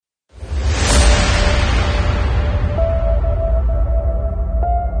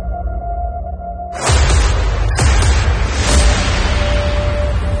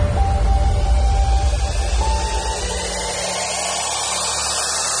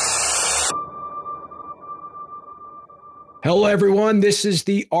Hello, everyone. This is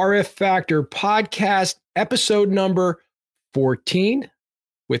the RF Factor podcast, episode number 14,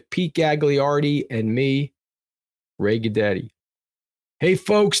 with Pete Gagliardi and me, Ray Guidetti. Hey,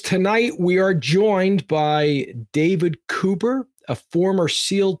 folks, tonight we are joined by David Cooper, a former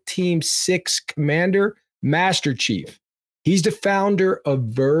SEAL Team 6 commander, Master Chief. He's the founder of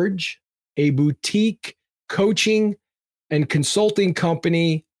Verge, a boutique coaching and consulting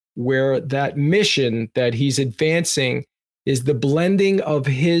company where that mission that he's advancing is the blending of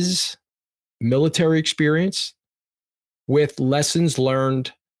his military experience with lessons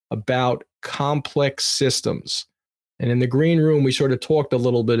learned about complex systems. And in the green room, we sort of talked a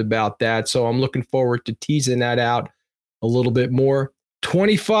little bit about that. So I'm looking forward to teasing that out a little bit more.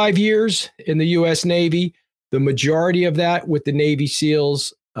 25 years in the U.S. Navy, the majority of that with the Navy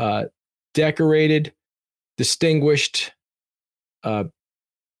SEALs, decorated, distinguished.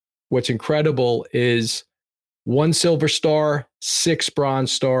 What's incredible is 1 Silver Star, 6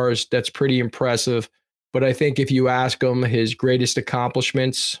 Bronze Stars. That's pretty impressive. But I think if you ask him, his greatest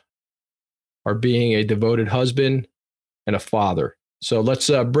accomplishments are being a devoted husband and a father. So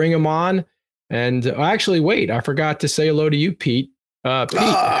let's bring him on. And actually, wait, I forgot to say hello to you, Pete. Pete,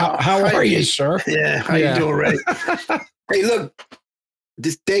 how are you, sir? Yeah, how you doing, Ray? Hey, look,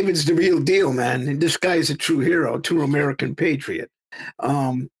 this David's the real deal, man. And this guy is a true hero, a true American patriot.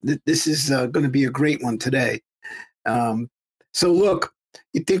 This is going to be a great one today. So look,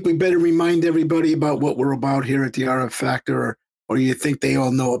 you think we better remind everybody about what we're about here at the RF Factor, or you think they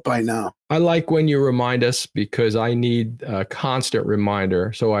all know it by now? I like when you remind us because I need a constant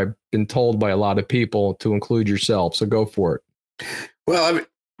reminder. So I've been told by a lot of people to include yourself. So go for it. Well,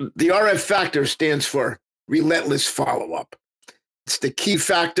 the RF Factor stands for relentless follow-up. It's the key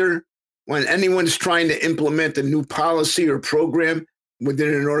factor when anyone's trying to implement a new policy or program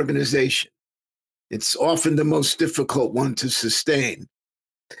within an organization. It's often the most difficult one to sustain.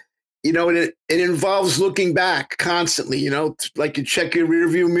 You know, it involves looking back constantly, you know, like you check your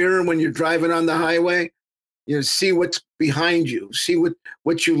rearview mirror when you're driving on the highway, you know, see what's behind you, see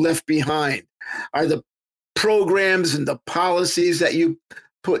what you left behind. Are the programs and the policies that you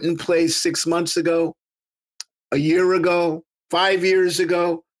put in place 6 months ago, a year ago, 5 years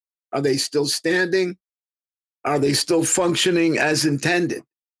ago, are they still standing? Are they still functioning as intended?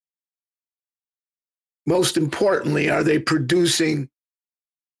 Most importantly, are they producing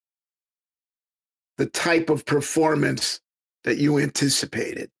the type of performance that you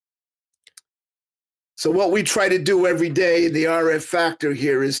anticipated? So what we try to do every day in the RF Factor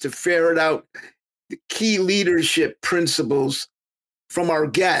here is to ferret out the key leadership principles from our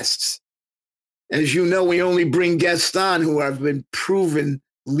guests. As you know, we only bring guests on who have been proven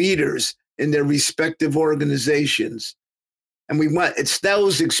leaders in their respective organizations. And it's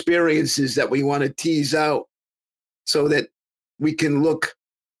those experiences that we want to tease out so that we can look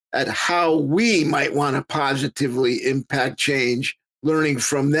at how we might want to positively impact change, learning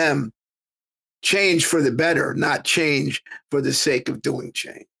from them. Change for the better, not change for the sake of doing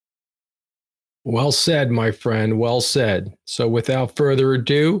change. Well said, my friend. Well said. So without further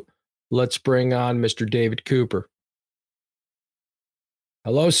ado, let's bring on Mr. David Cooper.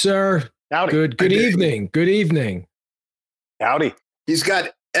 Hello, sir. Howdy. Good evening. Good evening. Howdy. He's got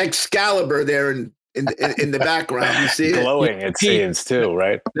Excalibur there in the background. You see it? Glowing, it seems, too,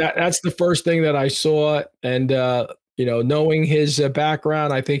 right? That's the first thing that I saw. And, you know, knowing his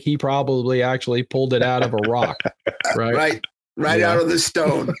background, I think he probably actually pulled it out of a rock. Right? Right out of the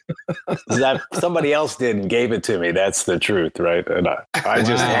stone. That somebody else did and gave it to me. That's the truth, right? And I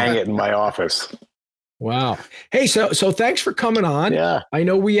just hang it in my office. Wow. Hey, so thanks for coming on. Yeah. I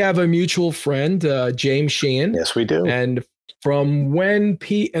know we have a mutual friend, James Sheehan. Yes, we do. And from when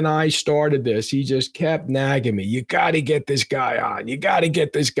Pete and I started this, he just kept nagging me. You got to get this guy on. You got to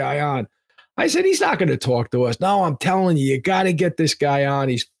get this guy on. I said, he's not going to talk to us. No, I'm telling you, you got to get this guy on.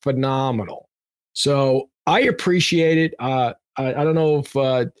 He's phenomenal. So I appreciate it. I don't know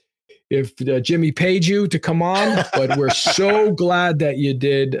if Jimmy paid you to come on, but we're so glad that you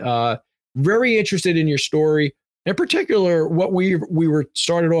did. Very interested in your story, in particular, what we were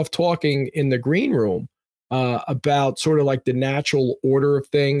started off talking in the green room about sort of like the natural order of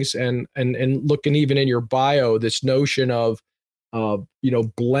things, and looking even in your bio, this notion of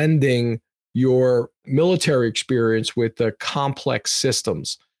blending your military experience with the complex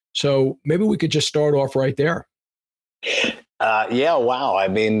systems. So maybe we could just start off right there. Yeah. Wow. I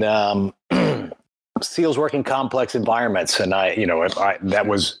mean, SEALs work in complex environments, and that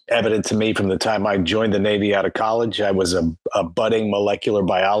was evident to me from the time I joined the Navy out of college. I was a budding molecular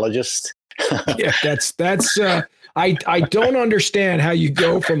biologist. Yeah, that's. I don't understand how you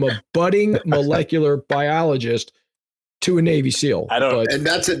go from a budding molecular biologist to a Navy SEAL. I don't, but and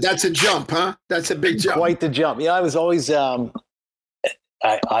that's a jump, huh? That's a big jump. Quite the jump. Yeah, I was always, I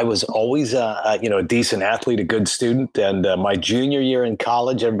was always, a decent athlete, a good student. And my junior year in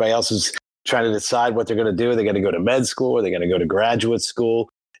college, everybody else is trying to decide what they're going to do. They're going to go to med school or they're going to go to graduate school.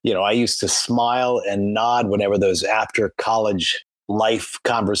 I used to smile and nod whenever those after college life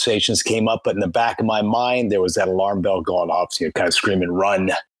conversations came up. But in the back of my mind, there was that alarm bell going off, kind of screaming,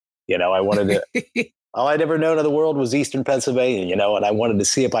 run. I wanted to, all I'd ever known of the world was Eastern Pennsylvania, and I wanted to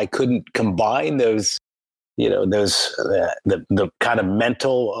see if I couldn't combine those, the kind of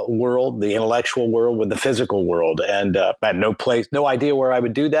mental world, the intellectual world with the physical world. And I had no idea where I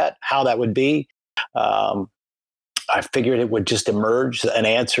would do that, how that would be. I figured it would just emerge an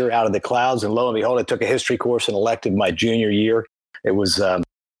answer out of the clouds. And lo and behold, I took a history course in elective my junior year. It was the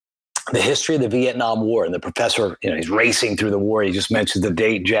history of the Vietnam War. And the professor, he's racing through the war. He just mentioned the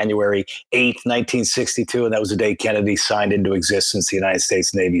date, January 8th, 1962. And that was the day Kennedy signed into existence the United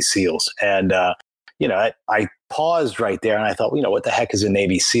States Navy SEALs. And, I paused right there and I thought, what the heck is a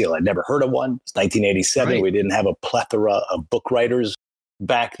Navy SEAL? I'd never heard of one. It's 1987. Right. We didn't have a plethora of book writers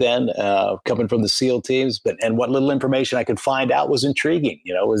back then coming from the SEAL teams. And what little information I could find out was intriguing.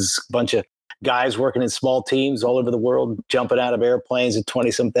 It was a bunch of guys working in small teams all over the world, jumping out of airplanes at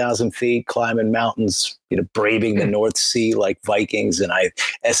 20-some thousand feet, climbing mountains, braving the North Sea like Vikings. And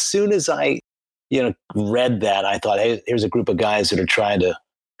as soon as I, read that, I thought, hey, here's a group of guys that are trying to,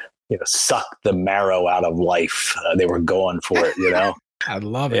 suck the marrow out of life. They were going for it, I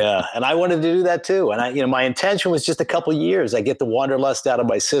love it. Yeah. And I wanted to do that too. And my intention was just a couple of years. I get the wanderlust out of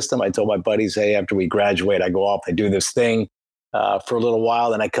my system. I told my buddies, hey, after we graduate, I go off, I do this thing for a little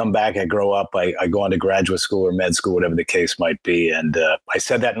while. Then I come back, I grow up, I go on to graduate school or med school, whatever the case might be. And I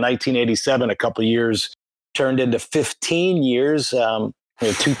said that in 1987, a couple of years turned into 15 years.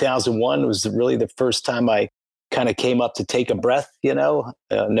 2001 was really the first time I kind of came up to take a breath,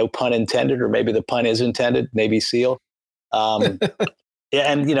 no pun intended, or maybe the pun is intended, Navy SEAL. And,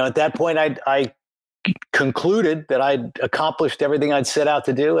 at that point, I concluded that I'd accomplished everything I'd set out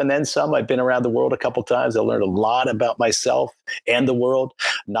to do. And then some. I've been around the world a couple of times. I learned a lot about myself and the world,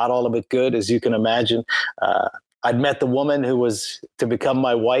 not all of it good, as you can imagine. I'd met the woman who was to become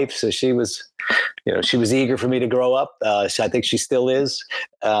my wife. So she was, she was eager for me to grow up. I think she still is.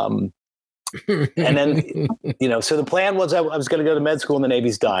 And then, so the plan was I was going to go to med school in the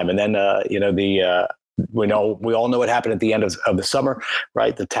Navy's dime. And then, we all know what happened at the end of the summer,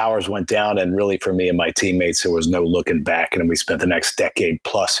 right? The towers went down, and really for me and my teammates, there was no looking back. And then we spent the next decade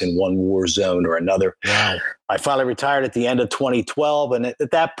plus in one war zone or another. Wow. I finally retired at the end of 2012. And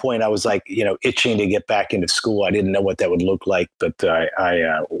at that point, I was like, itching to get back into school. I didn't know what that would look like, but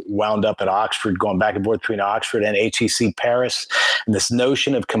I wound up at Oxford, going back and forth between Oxford and HEC Paris. And this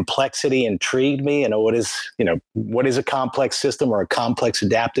notion of complexity intrigued me. What is a complex system or a complex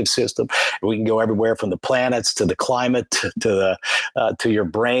adaptive system? We can go everywhere from the planets to the climate to your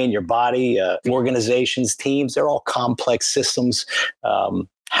brain, your body, organizations, teams. They're all complex systems.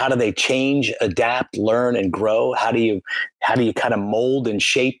 How do they change, adapt, learn, and grow? How do you kind of mold and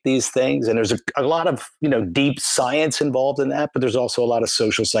shape these things? And there's a lot of, deep science involved in that, but there's also a lot of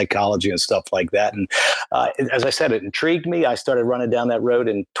social psychology and stuff like that. And as I said, it intrigued me. I started running down that road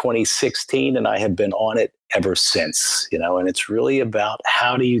in 2016, and I have been on it ever since, and it's really about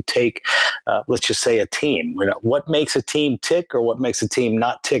how do you take, let's just say a team, what makes a team tick or what makes a team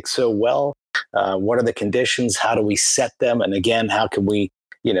not tick so well? What are the conditions? How do we set them? And again, how can we,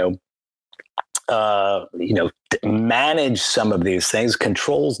 manage some of these things?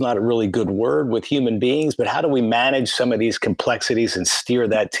 Control's not a really good word with human beings, but how do we manage some of these complexities and steer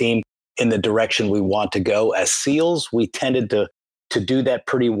that team in the direction we want to go? As SEALs, we tended to do that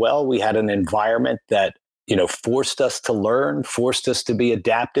pretty well. We had an environment that, forced us to learn, forced us to be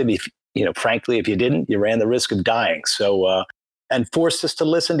adaptive. If, frankly, if you didn't, you ran the risk of dying. So, and forced us to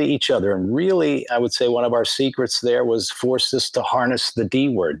listen to each other. And really, I would say one of our secrets there was forced us to harness the D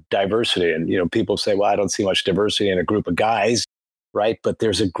word, diversity. And, people say, well, I don't see much diversity in a group of guys, right? But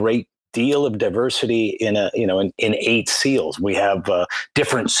there's a great deal of diversity in in 8 SEALs. We have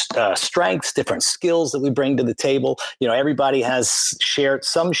different strengths, different skills that we bring to the table. Everybody has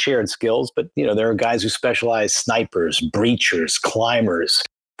some shared skills, but, there are guys who specialize: snipers, breachers, climbers,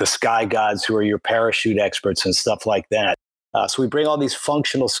 the sky gods who are your parachute experts and stuff like that. So we bring all these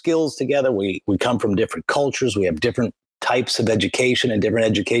functional skills together. We come from different cultures. We have different types of education and different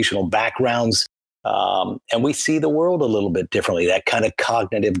educational backgrounds. And we see the world a little bit differently, that kind of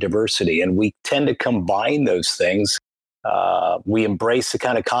cognitive diversity. And we tend to combine those things. We embrace the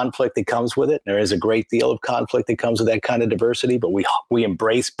kind of conflict that comes with it. There is a great deal of conflict that comes with that kind of diversity, but we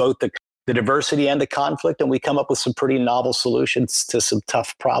embrace both the diversity and the conflict, and we come up with some pretty novel solutions to some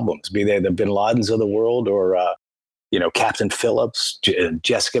tough problems, be they the bin Ladens of the world or, Captain Phillips,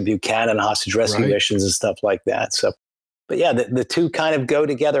 Jessica Buchanan, hostage rescue missions and stuff like that. So, but yeah, the two kind of go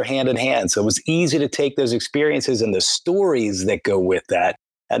together hand in hand. So it was easy to take those experiences and the stories that go with that,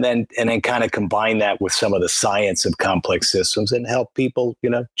 and then kind of combine that with some of the science of complex systems and help people,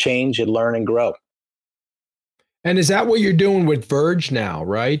 change and learn and grow. And is that what you're doing with Verge now,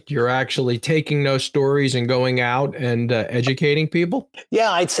 right? You're actually taking those stories and going out and educating people?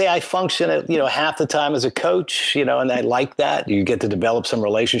 Yeah, I'd say I function at, half the time as a coach, and I like that. You get to develop some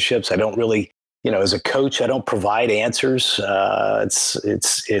relationships. I don't really, as a coach, I don't provide answers.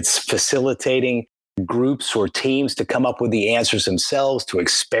 It's facilitating groups or teams to come up with the answers themselves, to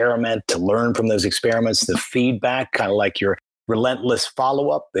experiment, to learn from those experiments, the feedback, kind of like your relentless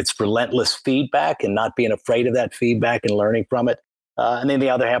follow-up. It's relentless feedback and not being afraid of that feedback and learning from it. And then the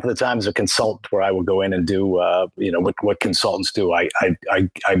other half of the time as a consultant, where I will go in and do, what consultants do. I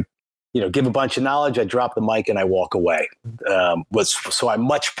give a bunch of knowledge, I drop the mic and I walk away. So I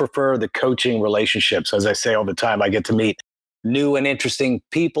much prefer the coaching relationships. As I say all the time, I get to meet new and interesting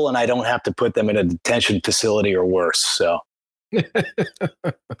people, and I don't have to put them in a detention facility or worse.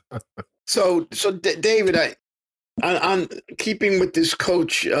 So, David, on keeping with this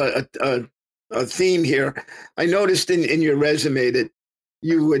coach theme here, I noticed in your resume that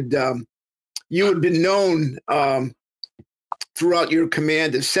you had been known throughout your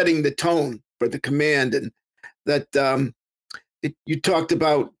command as setting the tone for the command, and that you talked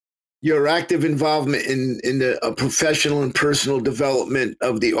about your active involvement in the professional and personal development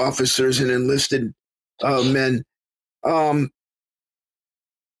of the officers and enlisted men.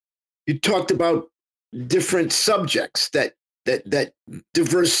 You talked about different subjects that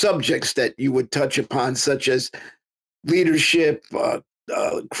diverse subjects that you would touch upon, such as leadership,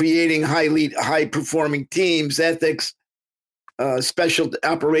 creating high performing teams, ethics, special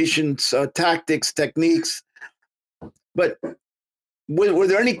operations, tactics, techniques. But were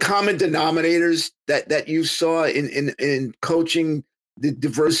there any common denominators that you saw in coaching the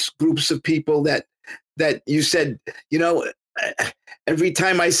diverse groups of people that you said, every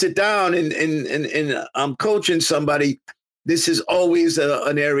time I sit down and I'm coaching somebody, this is always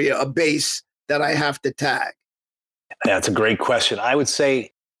an area, a base that I have to tag? That's a great question. I would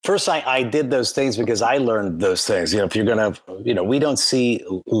say, first, I did those things because I learned those things. If you're going to, we don't see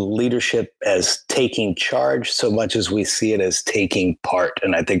leadership as taking charge so much as we see it as taking part.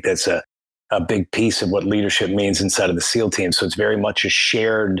 And I think that's a big piece of what leadership means inside of the SEAL team. So it's very much a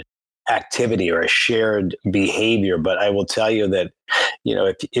shared activity or a shared behavior. But I will tell you that,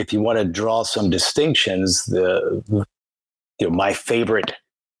 if you want to draw some distinctions, my favorite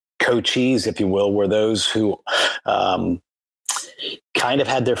coachees, if you will, were those who kind of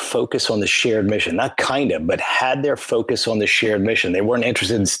had their focus on the shared mission, not kind of, but had their focus on the shared mission. They weren't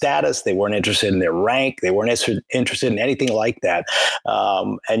interested in status. They weren't interested in their rank. They weren't interested in anything like that.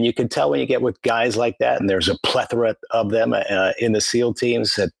 And you can tell when you get with guys like that, and there's a plethora of them in the SEAL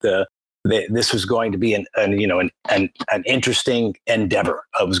teams, that this was going to be an interesting endeavor.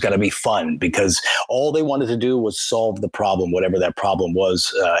 It was going to be fun because all they wanted to do was solve the problem, whatever that problem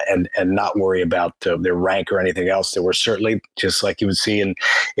was, and not worry about their rank or anything else. There were certainly, just like you would see in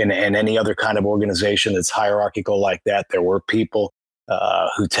any other kind of organization that's hierarchical like that, there were people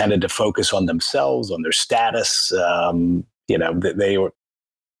who tended to focus on themselves, on their status. They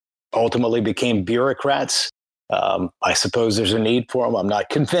ultimately became bureaucrats. I suppose there's a need for them. I'm not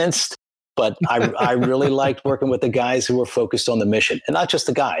convinced. But I really liked working with the guys who were focused on the mission, and not just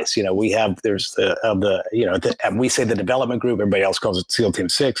the guys. We say the development group. Everybody else calls it SEAL Team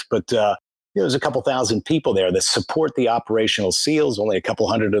 6, but there's a couple thousand people there that support the operational SEALs. Only a couple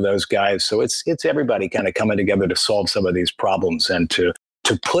hundred of those guys. So it's everybody kind of coming together to solve some of these problems and to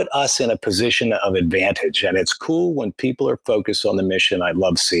put us in a position of advantage. And it's cool when people are focused on the mission. I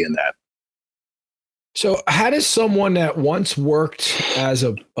love seeing that. So how does someone that once worked as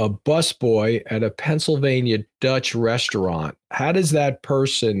a busboy at a Pennsylvania Dutch restaurant, how does that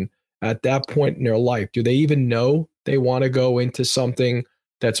person at that point in their life, do they even know they want to go into something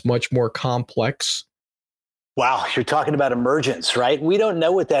that's much more complex? Wow, you're talking about emergence, right? We don't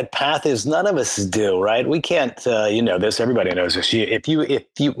know what that path is. None of us do, right? We can't, this. Everybody knows this. If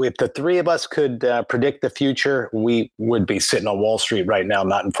the three of us could predict the future, we would be sitting on Wall Street right now,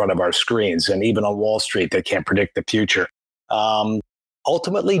 not in front of our screens. And even on Wall Street, they can't predict the future.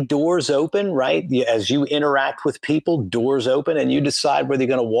 Ultimately, doors open, right? As you interact with people, doors open, and you decide whether you're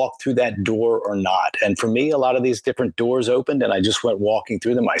going to walk through that door or not. And for me, a lot of these different doors opened, and I just went walking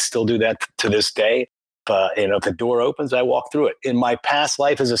through them. I still do that to this day. if a door opens, I walk through it. In my past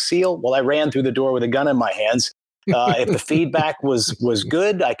life as a SEAL, well, I ran through the door with a gun in my hands. If the feedback was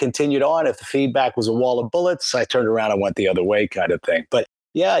good, I continued on. If the feedback was a wall of bullets, I turned around and went the other way, kind of thing. But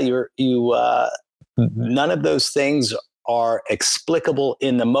yeah, none of those things are explicable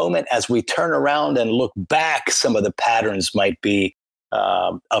in the moment. As we turn around and look back, some of the patterns might be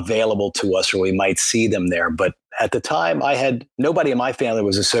available to us, or we might see them there. But at the time, nobody in my family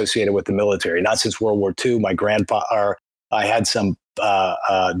was associated with the military. Not since World War II. I had some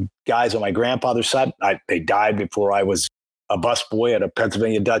guys on my grandfather's side. They died before I was a busboy at a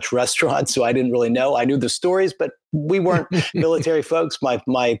Pennsylvania Dutch restaurant, so I didn't really know. I knew the stories, but we weren't military folks.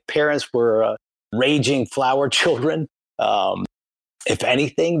 My parents were raging flower children. If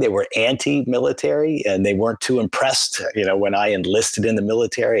anything, they were anti-military, and they weren't too impressed. When I enlisted in the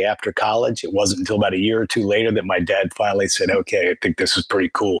military after college, it wasn't until about a year or two later that my dad finally said, "Okay, I think this is pretty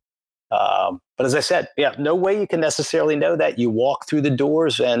cool." But as I said, yeah, no way you can necessarily know that. You walk through the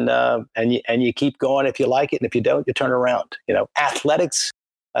doors and you keep going if you like it, and if you don't, you turn around. Athletics,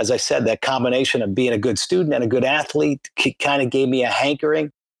 as I said, that combination of being a good student and a good athlete kind of gave me a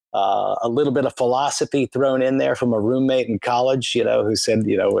hankering. A little bit of philosophy thrown in there from a roommate in college, who said,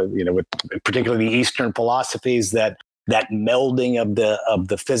 with particularly the Eastern philosophies, that melding of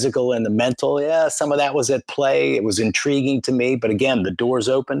the physical and the mental. Yeah, some of that was at play. It was intriguing to me, but again, the doors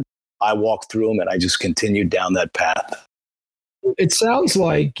opened. I walked through them, and I just continued down that path. It sounds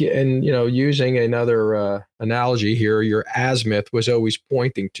like, and using another analogy here, your azimuth was always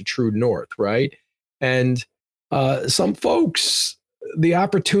pointing to true north, right? And some folks, the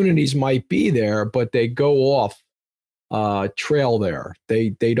opportunities might be there, but they go off trail there.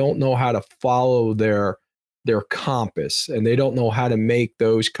 They don't know how to follow their compass, and they don't know how to make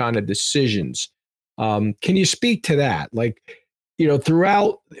those kind of decisions. Can you speak to that? Like,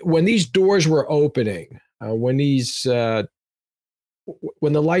 throughout when these doors were opening, when the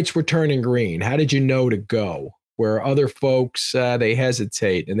lights were turning green, how did you know to go? Where other folks they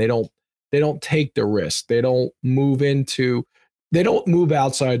hesitate and they don't take the risk. They don't move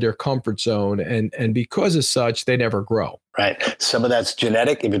outside their comfort zone, and because of such, they never grow. Right. Some of that's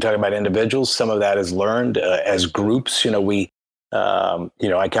genetic. If you're talking about individuals, some of that is learned as groups. I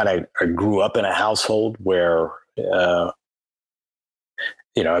grew up in a household where.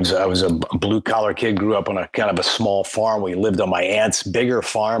 I was a blue collar kid, grew up on a kind of a small farm. We lived on my aunt's bigger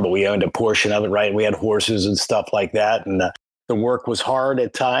farm, but we owned a portion of it, right? We had horses and stuff like that. And the work was hard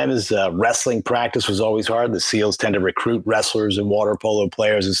at times. Wrestling practice was always hard. The SEALs tend to recruit wrestlers and water polo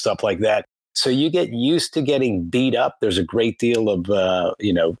players and stuff like that. So you get used to getting beat up. There's a great deal of,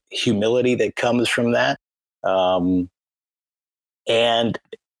 humility that comes from that. And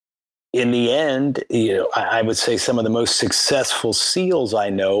in the end, I would say some of the most successful SEALs I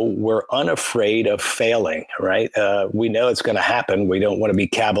know were unafraid of failing, right? We know it's going to happen. We don't want to be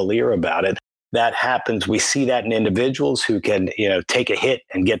cavalier about it. That happens. We see that in individuals who can, take a hit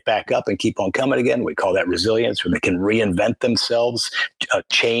and get back up and keep on coming again. We call that resilience, where they can reinvent themselves.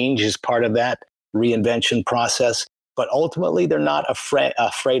 Change is part of that reinvention process. But ultimately, they're not afraid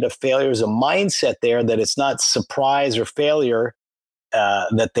of failure. There's a mindset there that it's not surprise or failure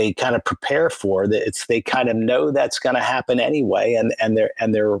that they kind of prepare for. That they kind of know that's going to happen anyway, and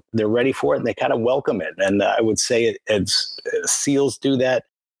they're ready for it, and they kind of welcome it. And I would say SEALs do that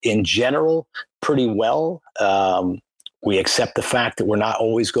in general pretty well. We accept the fact that we're not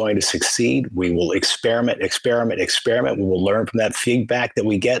always going to succeed. We will experiment. We will learn from that feedback that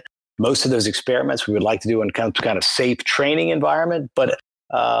we get. Most of those experiments we would like to do in kind of safe training environment, but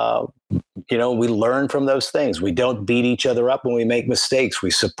we learn from those things. We don't beat each other up when we make mistakes. We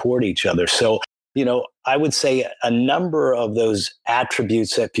support each other. So, I would say a number of those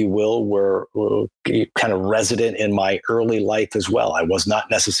attributes, if you will, were kind of resident in my early life as well. I was not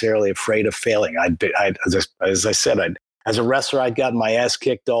necessarily afraid of failing. As I said, as a wrestler, I'd gotten my ass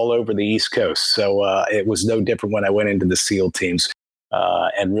kicked all over the East Coast. So it was no different when I went into the SEAL teams,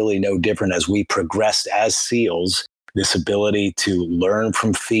 and really no different as we progressed as SEALs. This ability to learn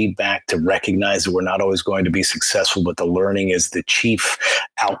from feedback, to recognize that we're not always going to be successful, but the learning is the chief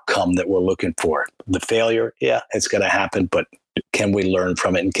outcome that we're looking for. The failure, yeah, it's going to happen, but can we learn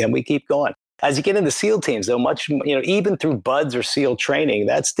from it, and can we keep going? As you get into SEAL teams, though, even through BUDS or SEAL training,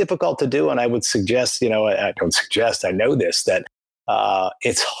 that's difficult to do. And I would suggest, I know this, that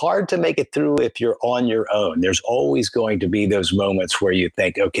it's hard to make it through if you're on your own. There's always going to be those moments where you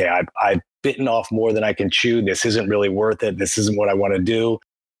think, okay, I've bitten off more than I can chew. This isn't really worth it. This isn't what I want to do.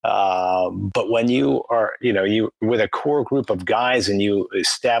 But when you are, you with a core group of guys and you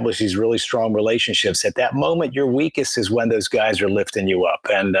establish these really strong relationships, at that moment, your weakest is when those guys are lifting you up.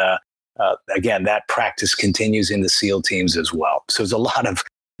 And again, that practice continues in the SEAL teams as well. So there's a lot of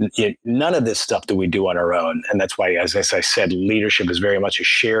none of this stuff that we do on our own. And that's why, as I said, leadership is very much a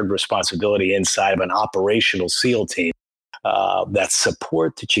shared responsibility inside of an operational SEAL team. That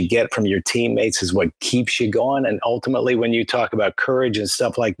support that you get from your teammates is what keeps you going. And ultimately, when you talk about courage and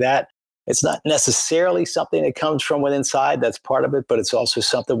stuff like that, it's not necessarily something that comes from within inside. That's part of it, but it's also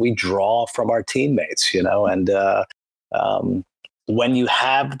something we draw from our teammates, and when you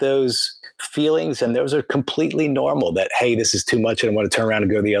have those feelings, and those are completely normal, that, hey, this is too much and I want to turn around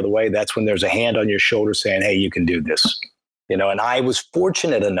and go the other way, that's when there's a hand on your shoulder saying, hey, you can do this. And I was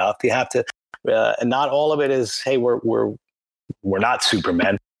fortunate enough, you have to, and not all of it is, hey, we're not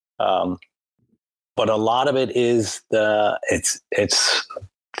Supermen. But a lot of it is it's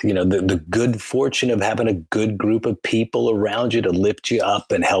the good fortune of having a good group of people around you to lift you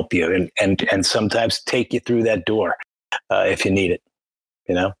up and help you and sometimes take you through that door if you need it,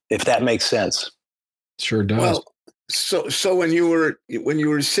 if that makes sense. Sure does. Well, so when you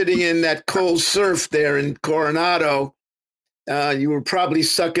were sitting in that cold surf there in Coronado, you were probably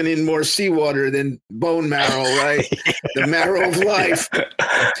sucking in more seawater than bone marrow, right? The marrow of life.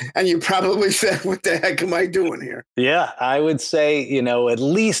 And you probably said, what the heck am I doing here? Yeah, I would say, at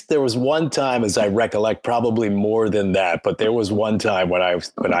least there was one time, as I recollect, probably more than that. But there was one time when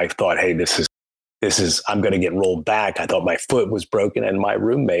I thought, hey, this is, I'm going to get rolled back. I thought my foot was broken. And my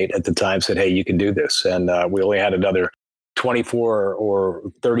roommate at the time said, hey, you can do this. And we only had another 24 or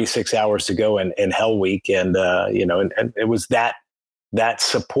 36 hours to go in Hell Week. And, and it was that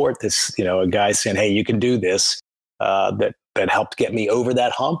support, this, a guy saying, hey, you can do this, that helped get me over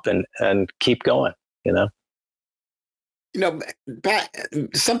that hump and keep going,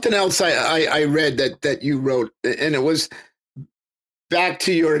 something else I read that you wrote, and it was back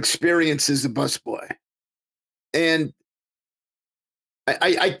to your experience as a busboy. And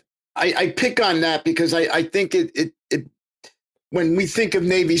I pick on that because I think it when we think of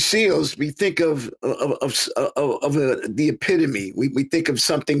Navy SEALs, we think of the epitome. We think of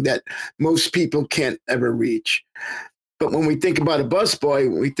something that most people can't ever reach. But when we think about a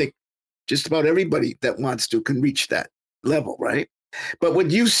busboy, we think just about everybody that wants to can reach that level, right? But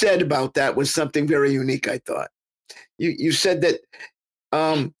what you said about that was something very unique, I thought. You said that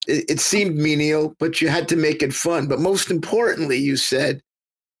it seemed menial, but you had to make it fun. But most importantly, you said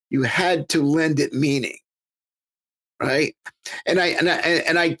you had to lend it meaning. Right. And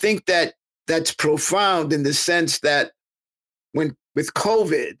I think that that's profound in the sense that when with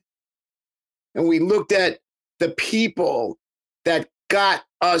COVID, and we looked at the people that got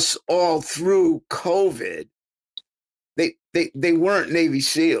us all through COVID, they weren't Navy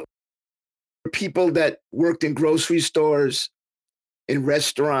SEAL. People that worked in grocery stores, in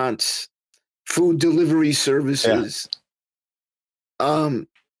restaurants, food delivery services. Yeah.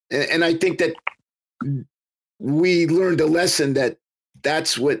 And I think that we learned a lesson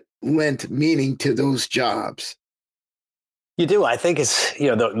that's what lent meaning to those jobs. You do. I think it's,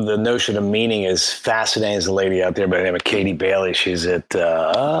 the notion of meaning is fascinating. There's a lady out there by the name of Katie Bailey. She's at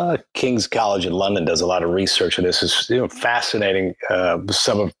King's College in London, does a lot of research on this. It's fascinating,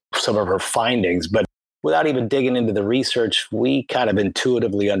 some of her findings. But without even digging into the research, we kind of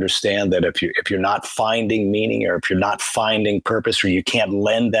intuitively understand that if you're not finding meaning, or if you're not finding purpose, or you can't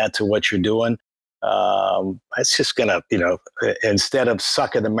lend that to what you're doing, it's just gonna, instead of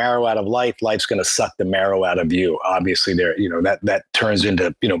sucking the marrow out of life, life's gonna suck the marrow out of you. Obviously, that turns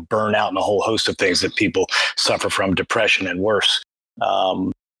into burnout and a whole host of things that people suffer from, depression and worse.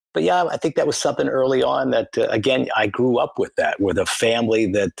 But yeah, I think that was something early on that, again, I grew up with that, with a family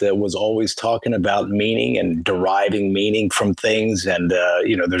that was always talking about meaning and deriving meaning from things. And,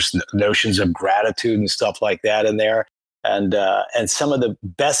 there's notions of gratitude and stuff like that in there. And some of the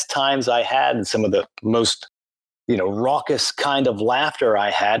best times I had, and some of the most, raucous kind of laughter I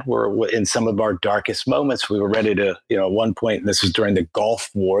had were in some of our darkest moments. We were ready to, at one point, and this was during the Gulf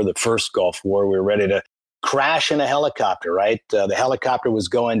War, the first Gulf War, we were ready to crash in a helicopter, right? The helicopter was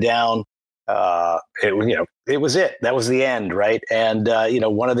going down. It was it. That was the end, right? And,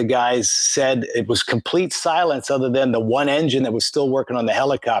 one of the guys said it was complete silence other than the one engine that was still working on the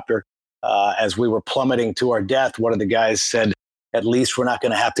helicopter. As we were plummeting to our death, one of the guys said, at least we're not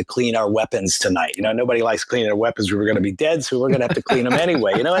going to have to clean our weapons tonight. Nobody likes cleaning their weapons. We were going to be dead, so we're going to have to clean them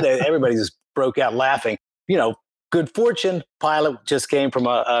anyway. Everybody just broke out laughing. Good fortune, pilot just came from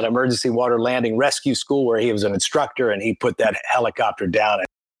an emergency water landing rescue school where he was an instructor, and he put that helicopter down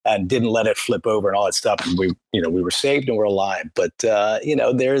and didn't let it flip over and all that stuff. And we were saved and we're alive. But,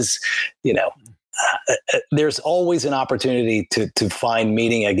 there's always an opportunity to find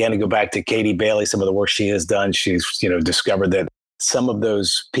meaning. Again, to go back to Katie Bailey, some of the work she has done, she's, discovered that some of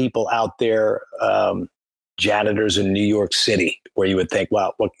those people out there, janitors in New York City, where you would think,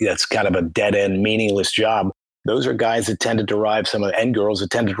 wow, look, that's kind of a dead end, meaningless job. Those are guys that tend to derive and girls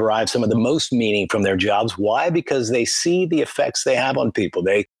that tend to derive some of the most meaning from their jobs. Why? Because they see the effects they have on people.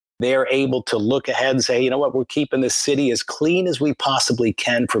 They are able to look ahead and say, you know what, we're keeping this city as clean as we possibly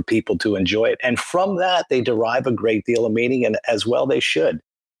can for people to enjoy it. And from that, they derive a great deal of meaning, and as well they should.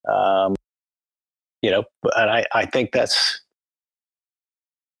 And I think that's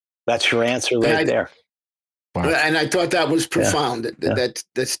your answer there. Wow. And I thought that was profound. That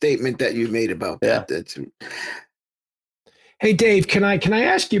the statement that you made about that. That's. Hey, Dave, can I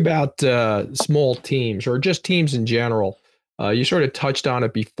ask you about small teams or just teams in general? You sort of touched on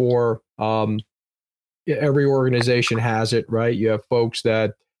it before. Every organization has it, right? You have folks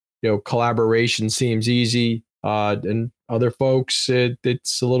that, collaboration seems easy, and other folks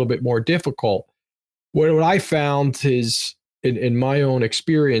it's a little bit more difficult. What I found is in my own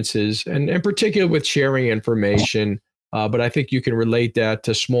experiences, and in particular with sharing information, but I think you can relate that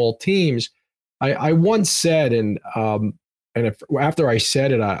to small teams. I once said, after I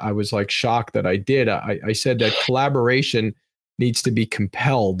said it, I was like shocked that I did. I said that collaboration needs to be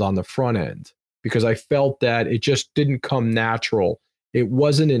compelled on the front end, because I felt that it just didn't come natural. It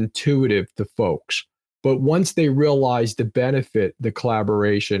wasn't intuitive to folks. But once they realize the benefit, the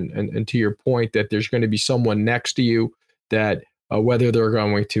collaboration, and to your point that there's going to be someone next to you that whether they're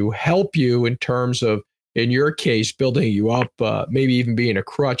going to help you in terms of, in your case, building you up, maybe even being a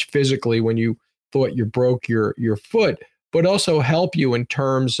crutch physically when you thought you broke your foot, but also help you in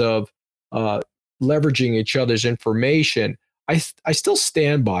terms of leveraging each other's information. I still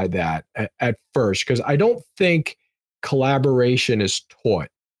stand by that at first, because I don't think collaboration is taught.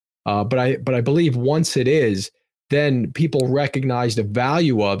 But I believe once it is, then people recognize the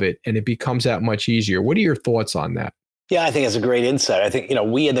value of it, and it becomes that much easier. What are your thoughts on that? Yeah, I think that's a great insight. I think,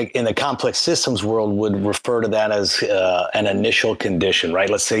 we in the complex systems world would refer to that as an initial condition, right?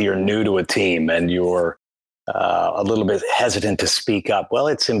 Let's say you're new to a team and you're a little bit hesitant to speak up. Well,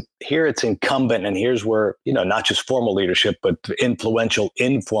 it's incumbent, and here's where, not just formal leadership, but influential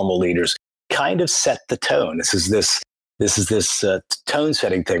informal leaders kind of set the tone. This is this tone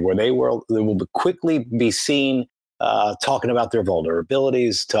setting thing where they will quickly be seen talking about their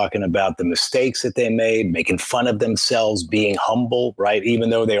vulnerabilities, talking about the mistakes that they made, making fun of themselves, being humble, right? Even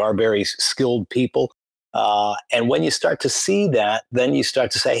though they are very skilled people. And when you start to see that, then you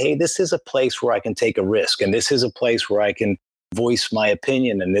start to say, hey, this is a place where I can take a risk. And this is a place where I can voice my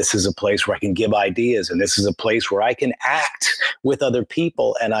opinion. And this is a place where I can give ideas. And this is a place where I can act with other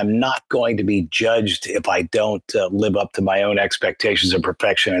people. And I'm not going to be judged if I don't live up to my own expectations of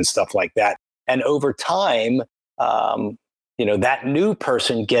perfection and stuff like that. And over time, that new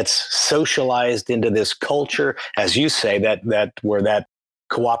person gets socialized into this culture, as you say, that where that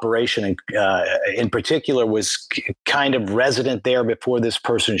cooperation in particular was kind of resident there before this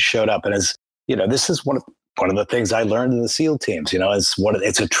person showed up. And as this is one of the things I learned in the SEAL teams.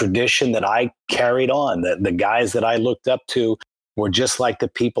 It's a tradition that I carried on. That the guys that I looked up to were just like the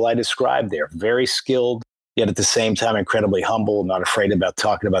people I described there, very skilled, yet at the same time incredibly humble, not afraid about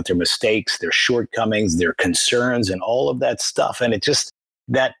talking about their mistakes, their shortcomings, their concerns, and all of that stuff. And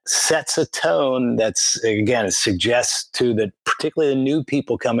that sets a tone that's, again, suggests to particularly the new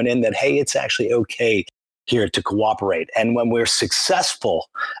people coming in that, hey, it's actually okay here to cooperate. And when we're successful,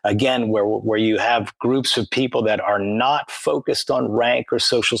 again, where you have groups of people that are not focused on rank or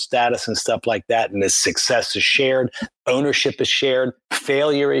social status and stuff like that, and the success is shared, ownership is shared,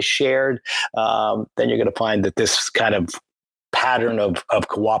 failure is shared, then you're going to find that this kind of pattern of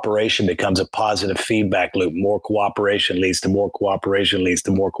cooperation becomes a positive feedback loop. More cooperation leads to more cooperation, leads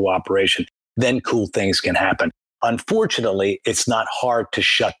to more cooperation. Then cool things can happen. Unfortunately, it's not hard to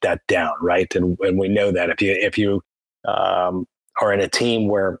shut that down, right? And we know that if you are in a team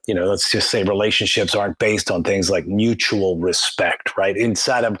where, let's just say relationships aren't based on things like mutual respect, right?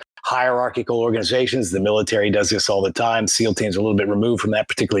 Inside of hierarchical organizations, the military does this all the time. SEAL teams are a little bit removed from that,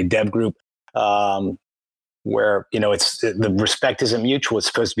 particularly dev group. Where, it's the respect isn't mutual. It's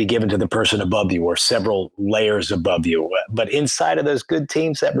supposed to be given to the person above you or several layers above you. But inside of those good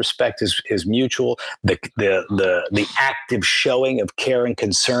teams, that respect is mutual. The active showing of care and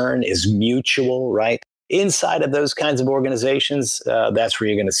concern is mutual, right? Inside of those kinds of organizations, that's where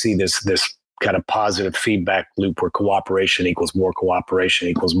you're going to see this kind of positive feedback loop where cooperation equals more cooperation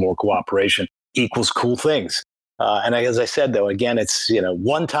equals more cooperation equals cool things. And as I said, though, again, it's,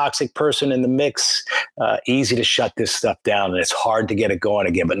 one toxic person in the mix, easy to shut this stuff down. And it's hard to get it going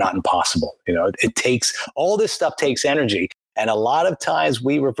again, but not impossible. All this stuff takes energy. And a lot of times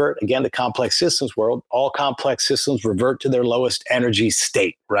we revert, again, the complex systems world, all complex systems revert to their lowest energy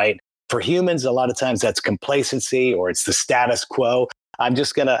state, right? For humans, a lot of times that's complacency or it's the status quo. I'm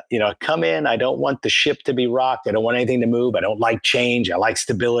just going to, come in. I don't want the ship to be rocked. I don't want anything to move. I don't like change. I like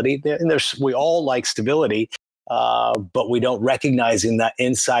stability. And we all like stability, but we don't recognize in that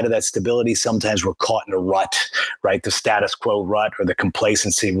inside of that stability, sometimes we're caught in a rut, right? The status quo rut or the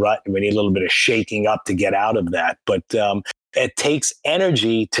complacency rut. And we need a little bit of shaking up to get out of that. But it takes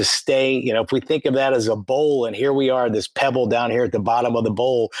energy to stay, if we think of that as a bowl and here we are, this pebble down here at the bottom of the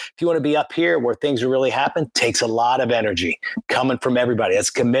bowl, if you want to be up here where things are really happening, takes a lot of energy coming from everybody. That's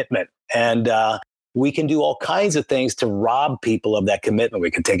commitment. And we can do all kinds of things to rob people of that commitment. We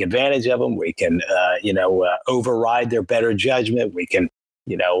can take advantage of them. We can, override their better judgment. We can,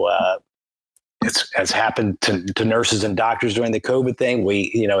 it's has happened to nurses and doctors during the COVID thing.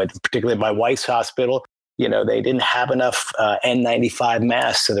 We, particularly at my wife's hospital, they didn't have enough N95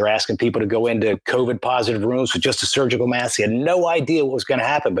 masks. So they're asking people to go into COVID positive rooms with just a surgical mask. They had no idea what was going to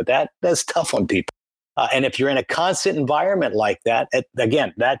happen, but that's tough on people. And if you're in a constant environment like that,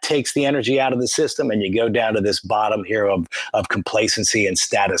 again, that takes the energy out of the system and you go down to this bottom here of complacency and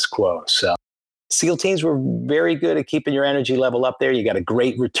status quo. So SEAL teams were very good at keeping your energy level up there. You got a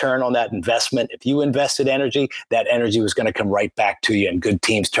great return on that investment. If you invested energy, that energy was going to come right back to you, and good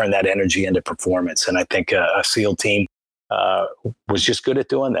teams turn that energy into performance. And I think a SEAL team was just good at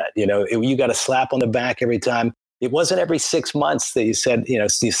doing that. You got a slap on the back every time. It wasn't every 6 months that you said,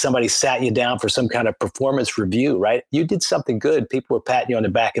 somebody sat you down for some kind of performance review, right? You did something good. People were patting you on the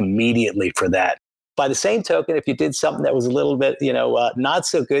back immediately for that. By the same token, if you did something that was a little bit, not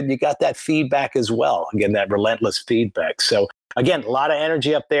so good, you got that feedback as well. Again, that relentless feedback. So again, a lot of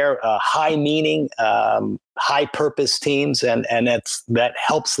energy up there, high meaning, high purpose teams. And that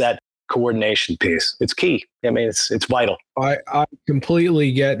helps that coordination piece. It's key. I mean, it's vital. I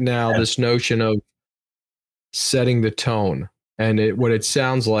completely get now this notion of setting the tone. And what it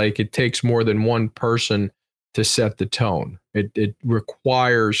sounds like, it takes more than one person to set the tone. It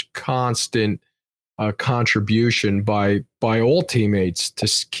requires constant contribution by all teammates to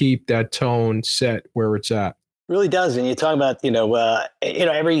keep that tone set where it's at. Really does. And you talk about,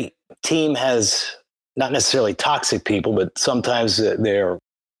 every team has not necessarily toxic people, but sometimes there'll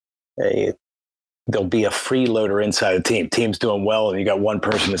be a freeloader inside a team. Team's doing well, and you got one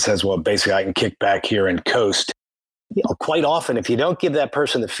person that says, well, basically I can kick back here and coast. Quite often, if you don't give that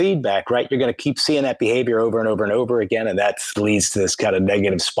person the feedback, right, you're going to keep seeing that behavior over and over and over again. And that leads to this kind of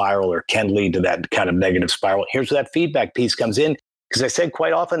negative spiral, or can lead to that kind of negative spiral. Here's where that feedback piece comes in. Because I said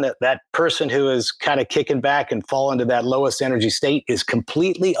quite often that person who is kind of kicking back and fall into that lowest energy state is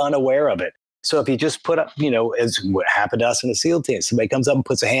completely unaware of it. So if you just put up, as what happened to us in the SEAL team, somebody comes up and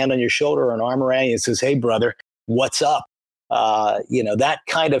puts a hand on your shoulder or an arm around you and says, hey, brother, what's up? That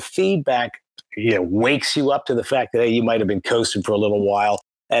kind of feedback wakes you up to the fact that, hey, you might have been coasting for a little while.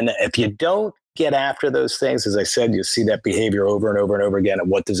 And if you don't get after those things, as I said, you see that behavior over and over and over again. And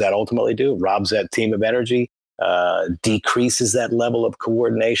what does that ultimately do? Robs that team of energy, decreases that level of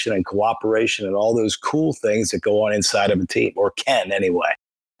coordination and cooperation and all those cool things that go on inside of a team, or can anyway.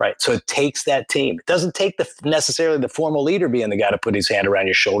 Right. So it takes that team. It doesn't take necessarily the formal leader being the guy to put his hand around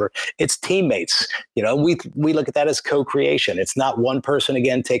your shoulder. It's teammates. We look at that as co-creation. It's not one person,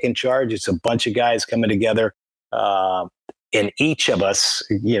 again, taking charge. It's a bunch of guys coming together, and each of us,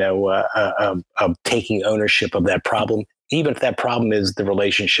 taking ownership of that problem, even if that problem is the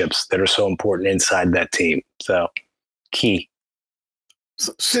relationships that are so important inside that team. So key.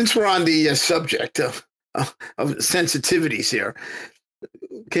 So, since we're on the subject of sensitivities here,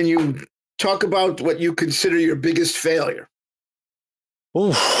 can you talk about what you consider your biggest failure?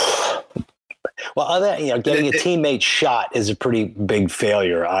 Oof. Well, getting a teammate shot is a pretty big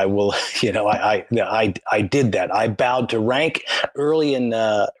failure. I will, I did that. I bowed to rank early in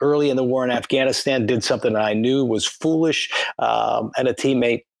the war in Afghanistan. Did something that I knew was foolish, and a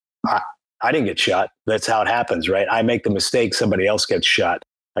teammate. I didn't get shot. That's how it happens, right? I make the mistake, somebody else gets shot.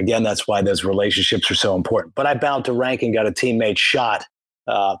 Again, that's why those relationships are so important. But I bowed to rank and got a teammate shot.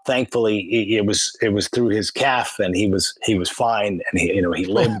 Thankfully, it was through his calf, and he was fine, and he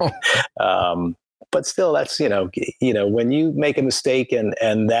lived. But still, that's when you make a mistake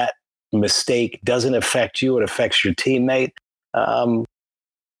and that mistake doesn't affect you, it affects your teammate.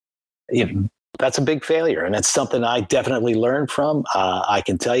 That's a big failure, and that's something I definitely learned from. I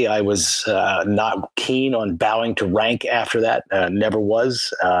can tell you, I was not keen on bowing to rank after that. Never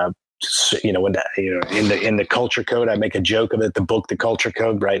was. In the culture code, I make a joke of it. The book, The Culture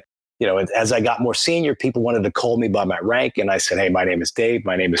Code, right? As I got more senior, people wanted to call me by my rank, and I said, "Hey, my name is Dave.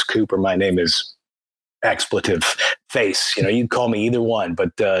 My name is Cooper. My name is expletive face. You can call me either one,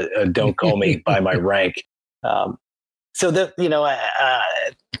 but don't call me by my rank. So that,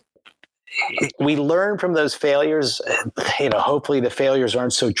 we learn from those failures. Hopefully the failures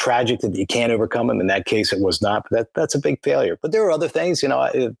aren't so tragic that you can't overcome them. In that case, it was not. But that's a big failure. But there are other things,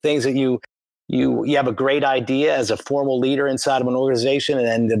 things that you have a great idea as a formal leader inside of an organization, and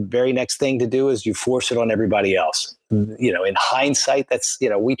then the very next thing to do is you force it on everybody else. In hindsight, that's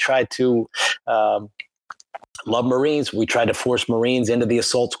we tried to love Marines. We tried to force Marines into the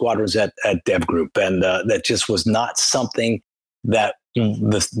assault squadrons at Dev Group, and that just was not something that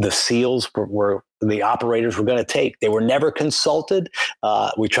the SEALs were the operators were going to take. They were never consulted.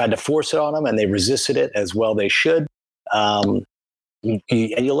 We tried to force it on them, and they resisted it as well. They should. And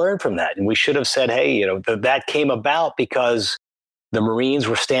you learn from that. And we should have said, hey, that came about because the Marines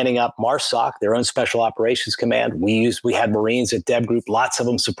were standing up MARSOC, their own Special Operations Command. We had Marines at Dev Group, lots of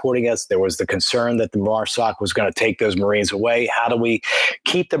them supporting us. There was the concern that the MARSOC was going to take those Marines away. How do we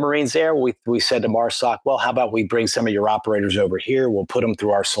keep the Marines there? We said to MARSOC, well, how about we bring some of your operators over here? We'll put them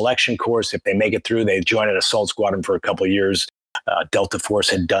through our selection course. If they make it through, they join an assault squadron for a couple of years. Delta Force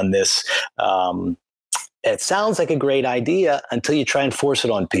had done this. It sounds like a great idea until you try and force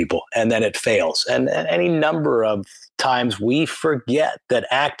it on people, and then it fails. And any number of times we forget that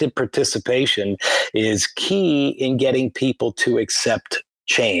active participation is key in getting people to accept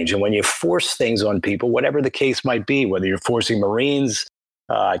change. And when you force things on people, whatever the case might be, whether you're forcing Marines,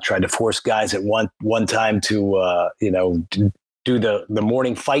 I tried to force guys at one time to do the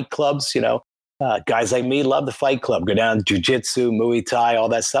morning fight clubs. Guys like me love the fight club, go down jiu-jitsu, Muay Thai, all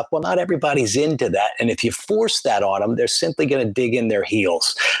that stuff. Well, not everybody's into that. And if you force that on them, they're simply going to dig in their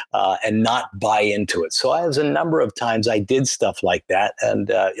heels and not buy into it. So there's a number of times I did stuff like that.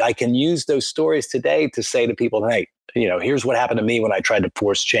 And I can use those stories today to say to people, hey, here's what happened to me when I tried to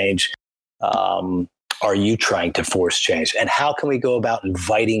force change. Are you trying to force change? And how can we go about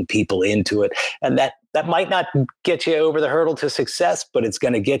inviting people into it? And that might not get you over the hurdle to success, but it's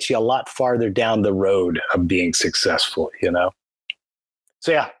going to get you a lot farther down the road of being successful,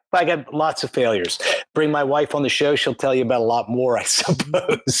 So yeah, I got lots of failures. Bring my wife on the show. She'll tell you about a lot more, I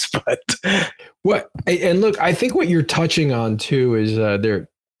suppose. But and look, I think what you're touching on too is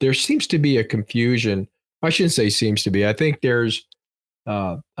there seems to be a confusion. I shouldn't say seems to be. I think there's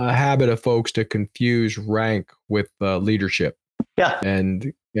a habit of folks to confuse rank with leadership. Yeah.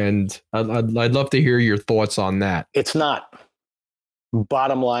 And I'd love to hear your thoughts on that. It's not.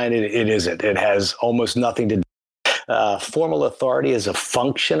 Bottom line, it isn't. It has almost nothing to do. Formal authority is a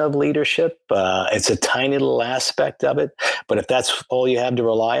function of leadership. It's a tiny little aspect of it. But if that's all you have to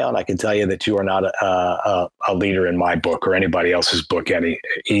rely on, I can tell you that you are not a leader in my book or anybody else's book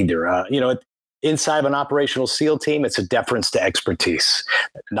either. Inside of an operational SEAL team, it's a deference to expertise,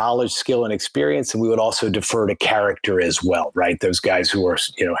 knowledge, skill, and experience. And we would also defer to character as well, right? Those guys who are,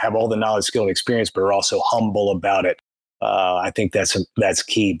 have all the knowledge, skill, and experience, but are also humble about it. I think that's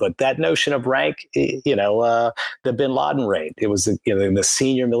key. But that notion of rank, the Bin Laden raid, it was the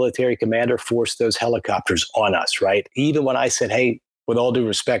senior military commander forced those helicopters on us, right? Even when I said, hey, with all due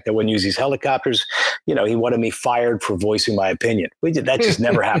respect, I wouldn't use these helicopters. He wanted me fired for voicing my opinion. That just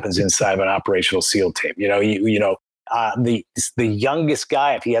never happens inside of an operational SEAL team. The youngest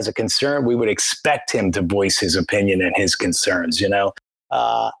guy, if he has a concern, we would expect him to voice his opinion and his concerns.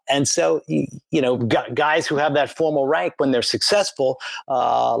 And so, guys who have that formal rank, when they're successful,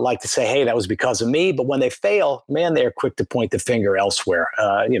 like to say, hey, that was because of me. But when they fail, man, they're quick to point the finger elsewhere,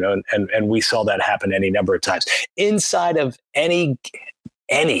 and we saw that happen any number of times inside of any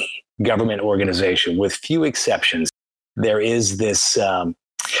government organization, with few exceptions. There is this,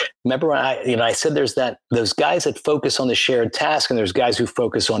 remember when I said there's those guys that focus on the shared task, and there's guys who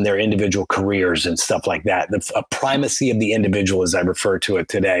focus on their individual careers and stuff like that. A primacy of the individual, as I refer to it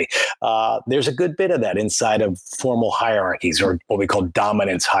today. There's a good bit of that inside of formal hierarchies, or what we call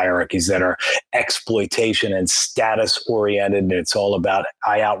dominance hierarchies, that are exploitation and status oriented. And it's all about,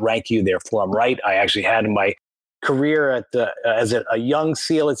 I outrank you, therefore I'm right. I actually had in my career as a young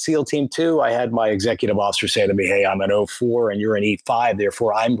SEAL at SEAL Team 2, I had my executive officer say to me, hey, I'm an 04 and you're an E5,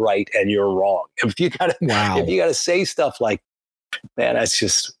 therefore I'm right and you're wrong. If you gotta say stuff like, man,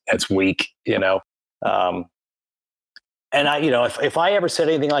 that's weak, And if I ever said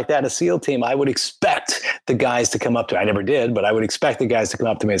anything like that in a SEAL team, I would expect the guys to come up to me. I never did, but I would expect the guys to come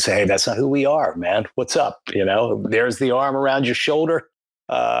up to me and say, hey, that's not who we are, man. What's up? There's the arm around your shoulder.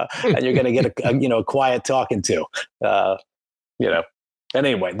 And you're going to get a quiet talking to, And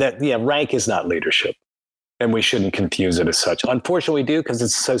anyway, rank is not leadership, and we shouldn't confuse it as such. Unfortunately, we do, because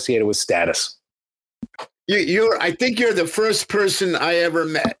it's associated with status. I think you're the first person I ever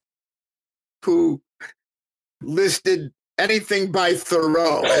met who listed anything by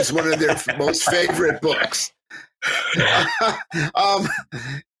Thoreau as one of their most favorite books.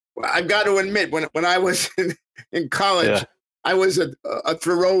 I've got to admit, when I was in college, I was a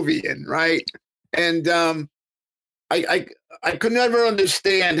Thoreauvian, right? And I could never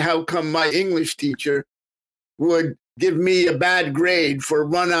understand how come my English teacher would give me a bad grade for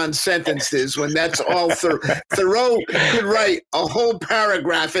run-on sentences when that's all Thoreau could write a whole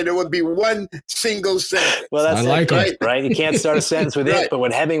paragraph and it would be one single sentence. Well, that's it, right? You can't start a sentence with it, but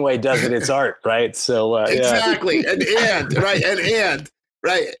when Hemingway does it, it's art, right? So exactly, and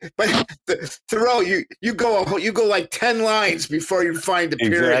right. But Thoreau, you go like 10 lines before you find a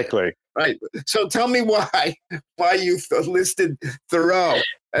period. Exactly. Right. So tell me why you listed Thoreau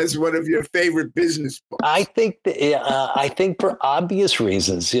as one of your favorite business books. I think for obvious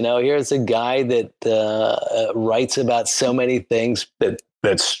reasons. Here's a guy that writes about so many things that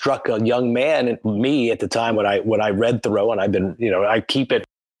struck a young man and me at the time when I read Thoreau, and I've been, I keep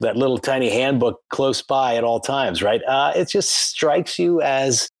that little tiny handbook close by at all times, right? It just strikes you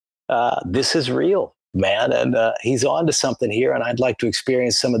as this is real, man, and he's on to something here, and I'd like to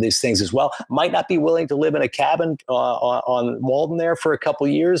experience some of these things as well. Might not be willing to live in a cabin on Walden there for a couple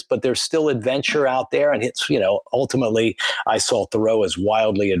of years, but there's still adventure out there, and it's ultimately I saw Thoreau as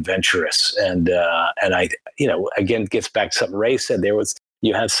wildly adventurous, and I again gets back to something Ray said.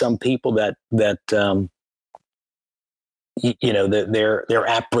 You have some people that they're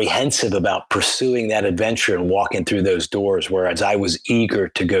apprehensive about pursuing that adventure and walking through those doors, whereas I was eager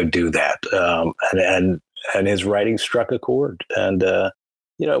to go do that. And his writing struck a chord, and it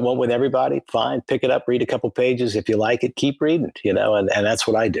went with everybody. Fine, pick it up, read a couple pages. If you like it, keep reading, and that's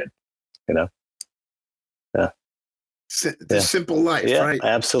what I did, Yeah. The simple life, right?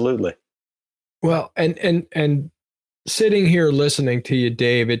 Absolutely. Well, and sitting here listening to you,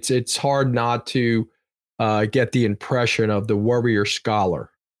 Dave, it's hard not to get the impression of the warrior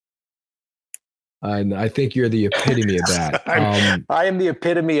scholar. And I think you're the epitome of that. I am the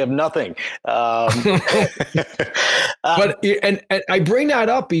epitome of nothing. But I bring that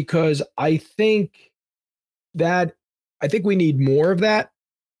up because I think we need more of that.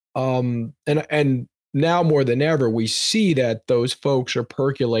 And now more than ever, we see that those folks are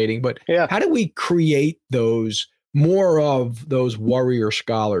percolating. But how do we create more of those warrior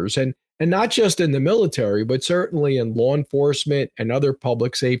scholars? And not just in the military, but certainly in law enforcement and other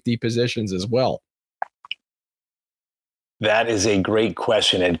public safety positions as well. That is a great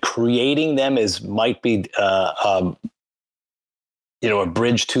question, and creating them might be a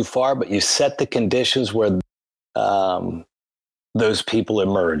bridge too far. But you set the conditions where those people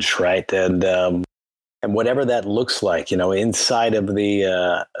emerge, right? And whatever that looks like, inside of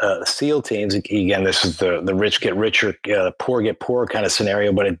the SEAL teams. Again, this is the rich get richer, poor get poorer kind of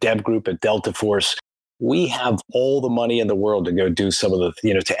scenario. But at Dev Group, at Delta Force, we have all the money in the world to go do some of the,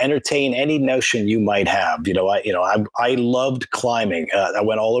 to entertain any notion you might have. I loved climbing. I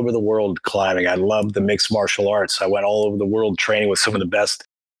went all over the world climbing. I loved the mixed martial arts. I went all over the world training with some of the best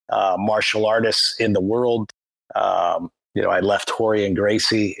martial artists in the world. I left Jorge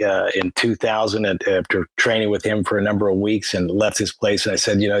Gracie in 2000 after training with him for a number of weeks, and left his place. And I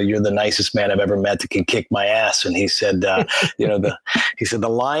said, you're the nicest man I've ever met that can kick my ass. And he said, he said, the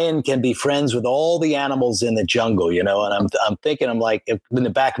lion can be friends with all the animals in the jungle, and I'm thinking, I'm like, in the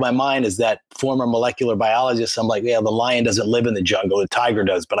back of my mind is that former molecular biologist. I'm like, the lion doesn't live in the jungle. The tiger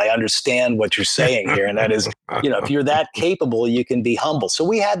does. But I understand what you're saying here. And that is, if you're that capable, you can be humble. So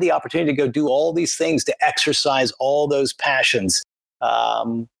we had the opportunity to go do all these things, to exercise all those passions.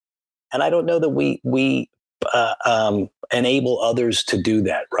 And I don't know that we enable others to do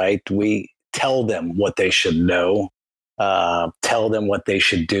that, right? We tell them what they should know, tell them what they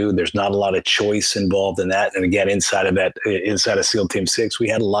should do. There's not a lot of choice involved in that. And again, inside of SEAL Team 6, we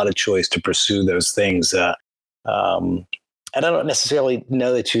had a lot of choice to pursue those things. And I don't necessarily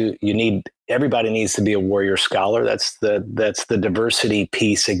know that everybody needs to be a warrior scholar. That's the diversity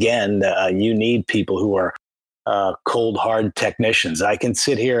piece. Again, you need people who are cold, hard technicians. I can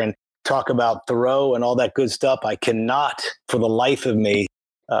sit here and talk about Thoreau and all that good stuff. I cannot, for the life of me,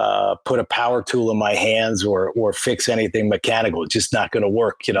 put a power tool in my hands or fix anything mechanical. It's just not going to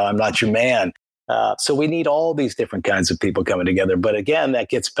work. I'm not your man. So we need all these different kinds of people coming together. But again, that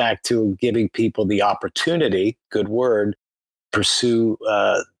gets back to giving people the opportunity, good word, pursue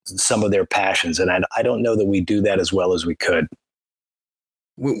some of their passions. And I don't know that we do that as well as we could.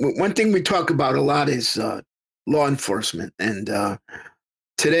 One thing we talk about a lot is law enforcement. And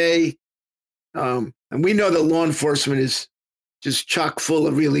today, and we know that law enforcement is just chock full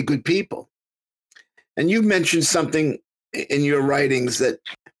of really good people. And you mentioned something in your writings that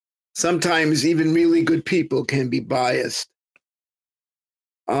sometimes even really good people can be biased.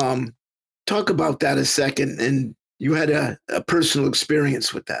 Talk about that a second. And you had a personal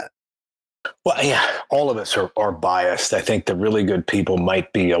experience with that. Well, yeah, all of us are biased. I think the really good people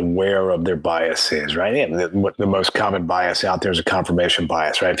might be aware of their biases, right? Yeah, the most common bias out there is a confirmation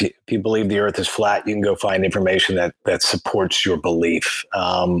bias, right? If you believe the earth is flat, you can go find information that supports your belief.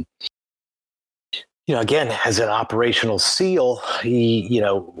 Again, as an operational SEAL,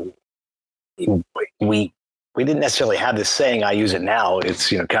 we didn't necessarily have this saying. I use it now. It's,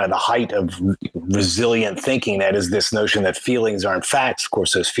 kind of the height of resilient thinking. That is this notion that feelings aren't facts. Of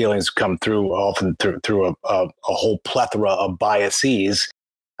course, those feelings come through often through a whole plethora of biases.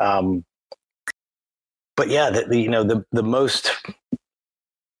 But yeah, the most,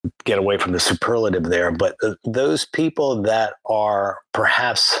 get away from the superlative there, but those people that are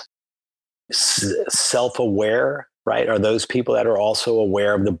perhaps self-aware, right, are those people that are also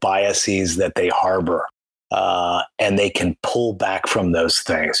aware of the biases that they harbor. And they can pull back from those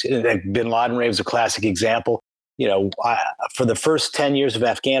things. Bin Laden raid was a classic example. For the first 10 years of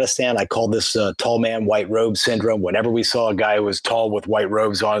Afghanistan, I called this tall man, white robe syndrome. Whenever we saw a guy who was tall with white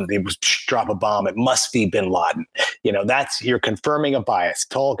robes on, they would drop a bomb. It must be Bin Laden. You're confirming a bias.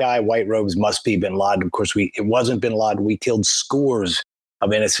 Tall guy, white robes, must be Bin Laden. Of course, it wasn't Bin Laden. We killed scores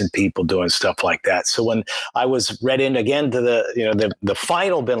of innocent people doing stuff like that. So when I was read in again to the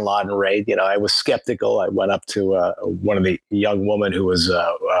final Bin Laden raid, I was skeptical. I went up to one of the young women who was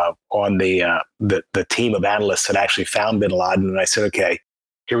on the team of analysts that actually found Bin Laden, and I said, "Okay,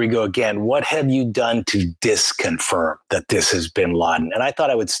 here we go again. What have you done to disconfirm that this is Bin Laden?" And I thought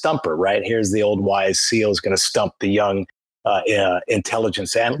I would stump her. Right, here's the old wise SEAL is going to stump the young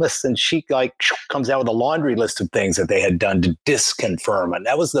intelligence analysts, and she comes out with a laundry list of things that they had done to disconfirm. And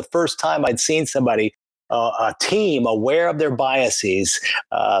that was the first time I'd seen somebody, a team aware of their biases,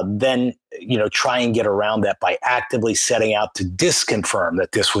 then try and get around that by actively setting out to disconfirm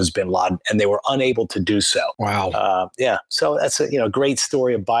that this was Bin Laden, and they were unable to do so. Wow. Yeah. So that's a great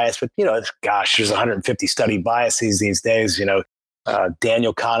story of bias, but gosh, there's 150 studied biases these days.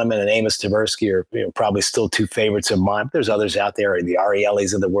 Daniel Kahneman and Amos Tversky are probably still two favorites of mine. But there's others out there, the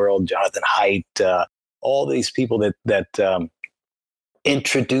Ariely's of the world, Jonathan Haidt, all these people that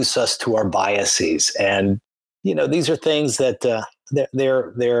introduce us to our biases. And these are things that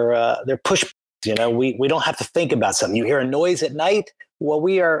they're push. We don't have to think about something. You hear a noise at night. Well,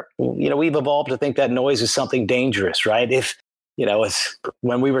 we've evolved to think that noise is something dangerous, right? If it's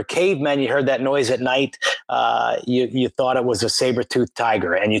when we were cavemen, you heard that noise at night. You thought it was a saber-toothed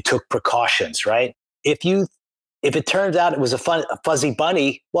tiger, and you took precautions, right? If it turns out it was a fuzzy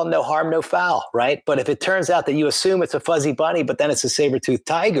bunny, well, no harm, no foul, right? But if it turns out that you assume it's a fuzzy bunny, but then it's a saber-toothed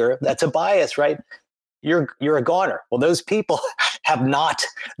tiger, that's a bias, right? You're a goner. Well, those people have not.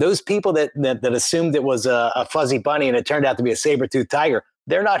 Those people that assumed it was a fuzzy bunny and it turned out to be a saber-toothed tiger,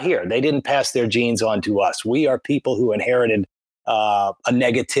 they're not here. They didn't pass their genes on to us. We are people who inherited a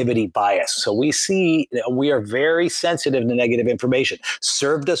negativity bias. So we are very sensitive to negative information.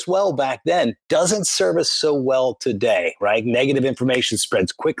 Served us well back then, doesn't serve us so well today, right? Negative information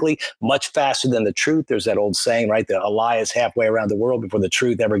spreads quickly, much faster than the truth. There's that old saying, right? A lie is halfway around the world before the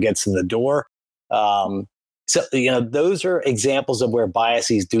truth ever gets to the door. So, those are examples of where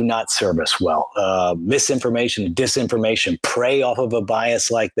biases do not serve us well. Misinformation, disinformation prey off of a bias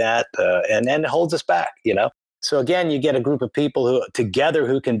like that, and it holds us back, So again, you get a group of people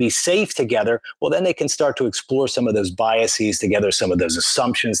who can be safe together. Well, then they can start to explore some of those biases together, some of those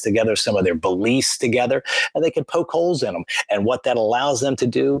assumptions together, some of their beliefs together, and they can poke holes in them. And what that allows them to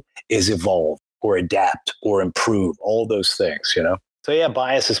do is evolve or adapt or improve, all those things, So yeah,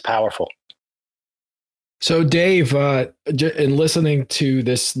 bias is powerful. So Dave, in listening to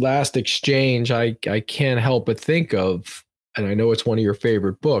this last exchange, I can't help but think of, and I know it's one of your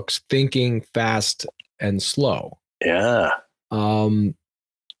favorite books, Thinking Fast and Slow. Yeah.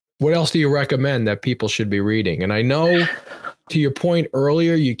 What else do you recommend that people should be reading? And I know, to your point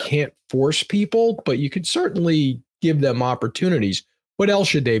earlier, you can't force people, but you could certainly give them opportunities. What else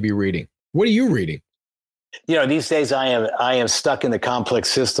should they be reading? What are you reading? These days I am stuck in the complex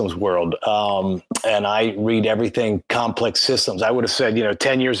systems world, and I read everything complex systems. I would have said,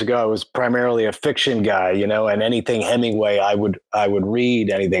 10 years ago, I was primarily a fiction guy, and anything Hemingway I would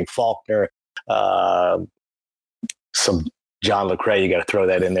read, anything Faulkner, some John le Carré. You got to throw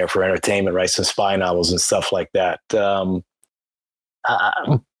that in there for entertainment, right? Some spy novels and stuff like that.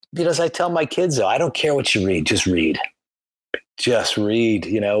 As I tell my kids, though, I don't care what you read, just read. Just read,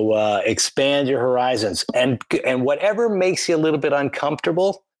 expand your horizons, and whatever makes you a little bit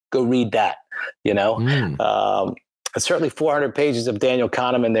uncomfortable, go read that, certainly 400 pages of Daniel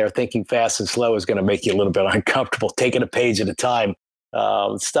Kahneman there, Thinking Fast and Slow, is going to make you a little bit uncomfortable, taking a page at a time.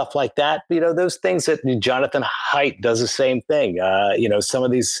 Stuff like that, those things that Jonathan Haidt does the same thing.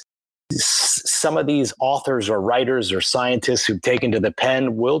 Some of these authors or writers or scientists who've taken to the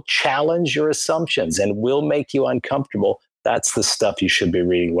pen will challenge your assumptions and will make you uncomfortable. That's the stuff you should be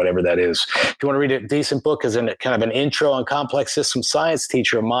reading, whatever that is. If you want to read a decent book as kind of an intro on complex system science,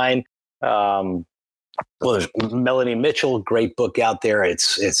 teacher of mine, there's Melanie Mitchell, great book out there.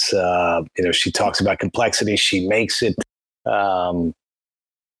 It's she talks about complexity. She makes it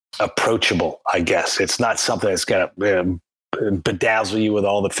approachable, I guess. It's not something that's going to bedazzle you with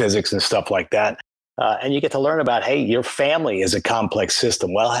all the physics and stuff like that. And you get to learn about, hey, your family is a complex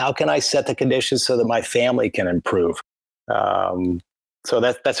system. Well, how can I set the conditions so that my family can improve? So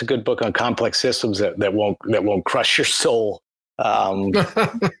that's a good book on complex systems that won't crush your soul.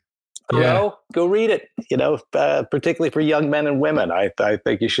 Thoreau, go read it. Particularly for young men and women, I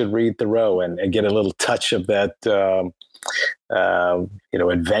think you should read Thoreau and get a little touch of that,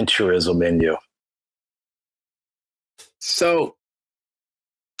 adventurism in you. So,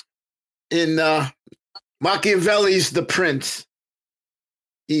 in Machiavelli's The Prince,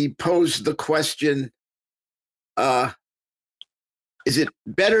 he posed the question: is it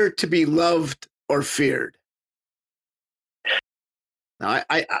better to be loved or feared? Now,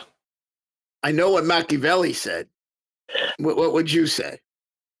 I know what Machiavelli said. What would you say?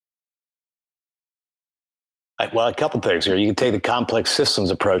 Well, a couple things here. You can take the complex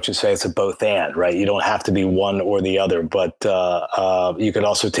systems approach and say it's a both and, right? You don't have to be one or the other, but you could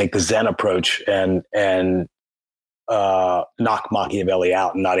also take the Zen approach and knock Machiavelli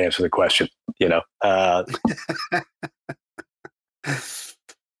out and not answer the question.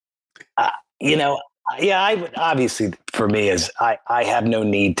 I would, obviously, for me, is I have no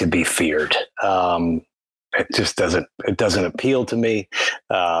need to be feared. It just doesn't appeal to me.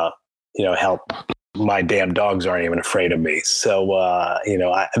 Hell, my damn dogs aren't even afraid of me. So,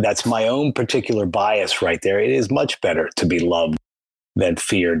 that's my own particular bias right there. It is much better to be loved than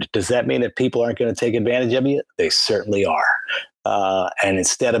feared. Does that mean that people aren't going to take advantage of you? They certainly are. And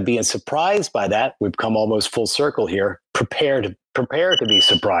instead of being surprised by that, we've come almost full circle here. Prepare to be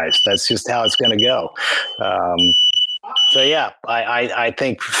surprised. That's just how it's going to go. I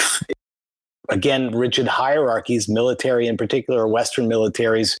think, again, rigid hierarchies, military in particular, Western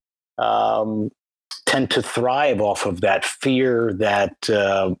militaries, tend to thrive off of that fear that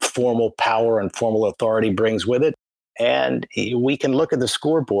formal power and formal authority brings with it. And we can look at the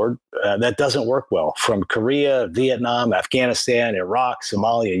scoreboard. That doesn't work well. From Korea, Vietnam, Afghanistan, Iraq,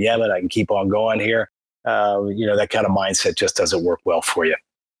 Somalia, Yemen, I can keep on going here. That kind of mindset just doesn't work well for you.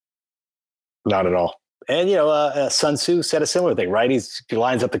 Not at all. And, Sun Tzu said a similar thing, right? He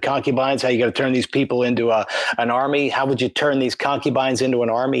lines up the concubines, how you got to turn these people into an army. How would you turn these concubines into an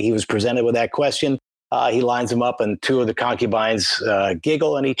army? He was presented with that question. He lines them up, and two of the concubines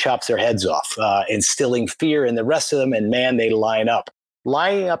giggle, and he chops their heads off, instilling fear in the rest of them. And man, they line up.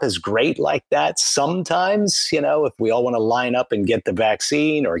 Lining up is great like that. Sometimes, if we all want to line up and get the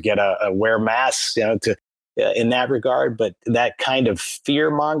vaccine or get a wear masks, in that regard, but that kind of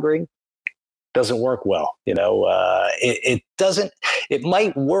fear mongering doesn't work well. It doesn't. It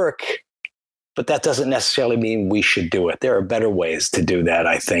might work, but that doesn't necessarily mean we should do it. There are better ways to do that,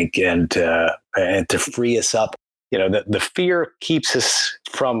 I think, and to free us up. The fear keeps us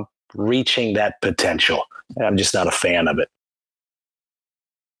from reaching that potential. I'm just not a fan of it.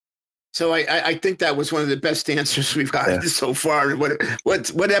 So I think that was one of the best answers we've gotten so far.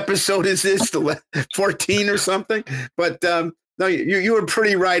 What episode is this? The 14 or something? But no, you were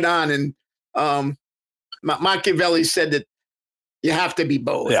pretty right on. And Machiavelli said that you have to be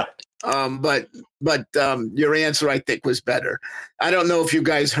both. Yeah. But your answer, I think, was better. I don't know if you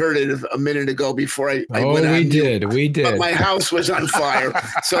guys heard it a minute ago before I went on. We did. But my house was on fire,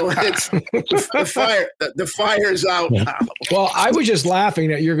 so it's the fire's out now. Well, I was just laughing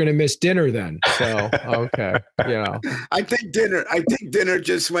that you're going to miss dinner then. So okay, I think dinner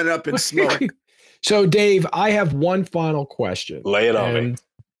just went up in smoke. So, Dave, I have one final question. Lay it on me.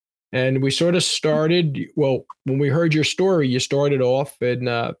 And we sort of started. Well, when we heard your story, you started off in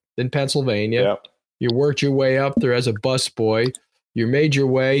Pennsylvania. Yep. You worked your way up there as a busboy. You made your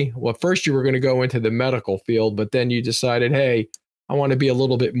way. Well, first you were going to go into the medical field, but then you decided, hey, I want to be a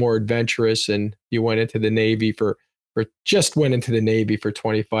little bit more adventurous. And you went into the Navy went into the Navy for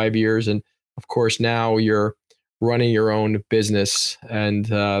 25 years. And of course, now you're running your own business and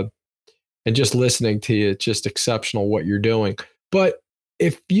just listening to you, it's just exceptional what you're doing. But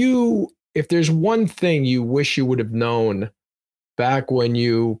if there's one thing you wish you would have known back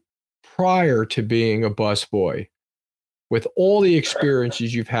when prior to being a busboy, with all the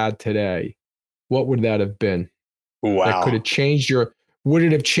experiences you've had today, what would that have been? Wow. That could have changed would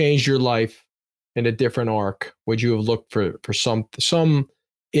it have changed your life in a different arc? Would you have looked for some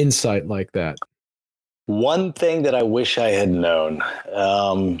insight like that? One thing that I wish I had known.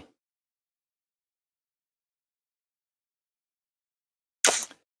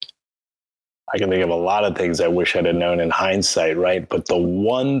 I can think of a lot of things I wish I'd have known in hindsight, right? But the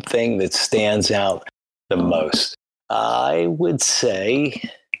one thing that stands out the most, I would say,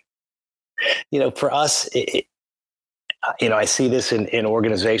 for us, I see this in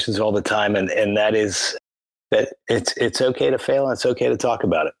organizations all the time, and that is that it's okay to fail and it's okay to talk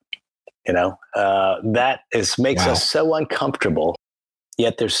about it. Makes us so uncomfortable.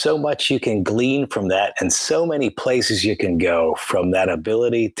 Yet there's so much you can glean from that, and so many places you can go from that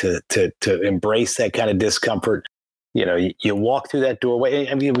ability to embrace that kind of discomfort. You walk through that doorway.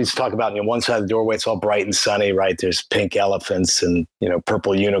 I mean, we talk about on one side of the doorway, it's all bright and sunny, right? There's pink elephants and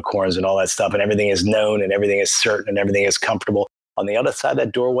purple unicorns and all that stuff, and everything is known and everything is certain and everything is comfortable. On the other side of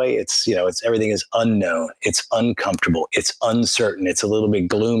that doorway, it's everything is unknown, it's uncomfortable, it's uncertain, it's a little bit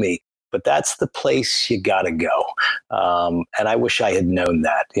gloomy. But that's the place you got to go. And I wish I had known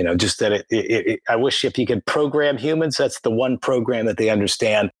that, just that I wish if you could program humans, that's the one program that they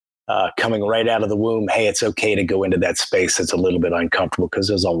understand coming right out of the womb. Hey, it's okay to go into that space that's a little bit uncomfortable, because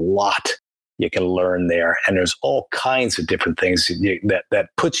there's a lot you can learn there. And there's all kinds of different things that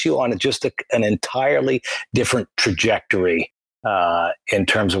puts you on just an entirely different trajectory in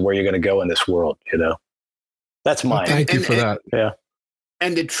terms of where you're going to go in this world. That's mine. Thank you for that. Yeah.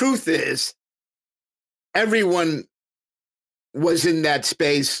 And the truth is, everyone was in that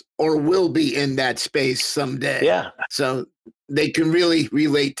space or will be in that space someday. Yeah. So they can really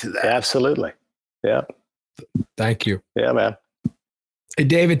relate to that. Absolutely. Yeah. Thank you. Yeah, man. Hey,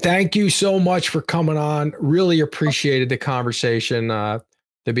 David, thank you so much for coming on. Really appreciated the conversation. To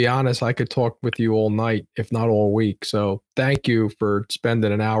be honest, I could talk with you all night, if not all week. So thank you for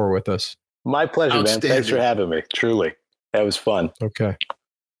spending an hour with us. My pleasure, man. Thanks for having me. Truly. That was fun. Okay.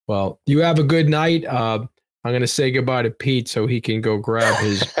 Well, you have a good night. I'm going to say goodbye to Pete so he can go grab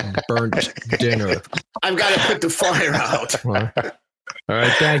his burnt dinner. I've got to put the fire out. All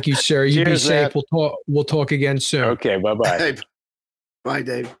right. Thank you, sir. You be safe. We'll talk again soon. Okay. Bye-bye. Hey, bye,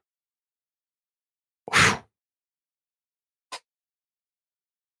 Dave.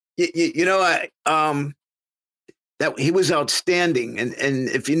 That he was outstanding. And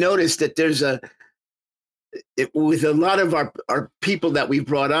if you notice that there's with a lot of our people that we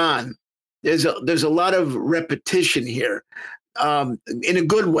brought on, there's a lot of repetition here, in a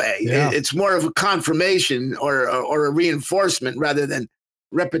good way. Yeah. It's more of a confirmation or a reinforcement rather than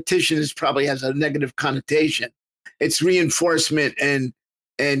repetition. Is probably has a negative connotation. It's reinforcement and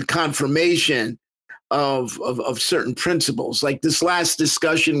confirmation of certain principles. Like this last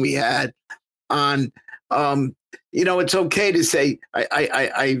discussion we had on, it's okay to say,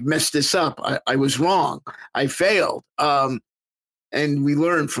 I messed this up. I was wrong. I failed. And we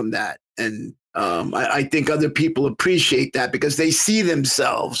learn from that. And I think other people appreciate that because they see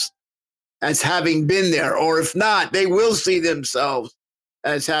themselves as having been there. Or if not, they will see themselves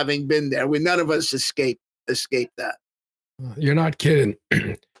as having been there. None of us escape that. You're not kidding.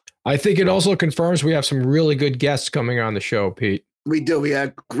 I think it also confirms we have some really good guests coming on the show, Pete. We do. We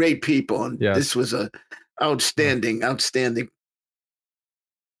have great people. And yes. This was outstanding.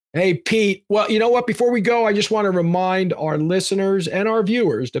 Hey, Pete. Well, you know what? Before we go, I just want to remind our listeners and our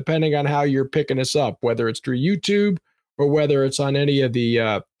viewers, depending on how you're picking us up, whether it's through YouTube or whether it's on any of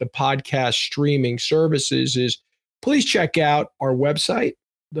the podcast streaming services, is please check out our website,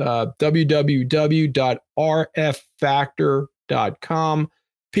 www.rffactor.com.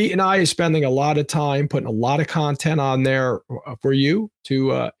 Pete and I are spending a lot of time putting a lot of content on there for you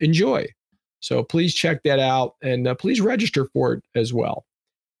to enjoy. So please check that out and please register for it as well.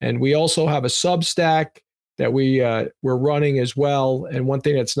 And we also have a Substack that we're running as well. And one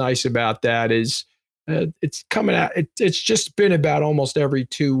thing that's nice about that is it's coming out. It's just been about almost every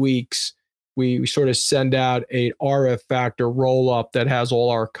 2 weeks. We sort of send out a RF Factor roll up that has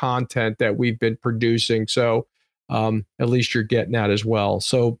all our content that we've been producing. So at least you're getting that as well.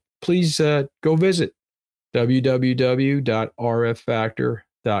 So please go visit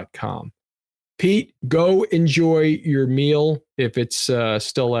www.rffactor.com. Pete, go enjoy your meal if it's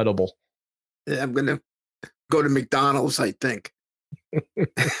still edible. Yeah, I'm going to go to McDonald's, I think.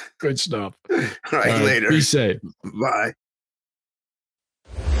 Good stuff. All right, later. Be safe. Bye.